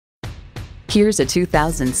Here's a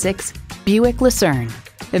 2006 Buick Lucerne.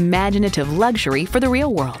 Imaginative luxury for the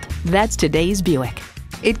real world. That's today's Buick.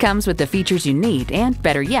 It comes with the features you need and,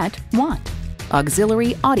 better yet, want.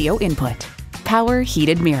 Auxiliary audio input, power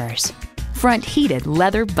heated mirrors, front heated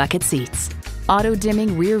leather bucket seats, auto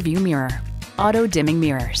dimming rear view mirror, auto dimming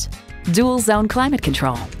mirrors, dual zone climate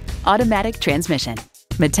control, automatic transmission,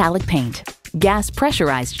 metallic paint, gas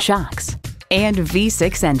pressurized shocks, and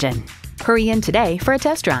V6 engine. Hurry in today for a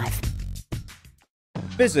test drive.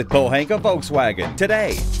 Visit Pohanka Volkswagen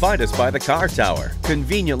today. Find us by the Car Tower,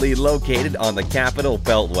 conveniently located on the Capitol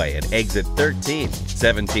Beltway at Exit 13,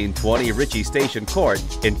 1720 Ritchie Station Court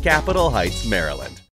in Capitol Heights, Maryland.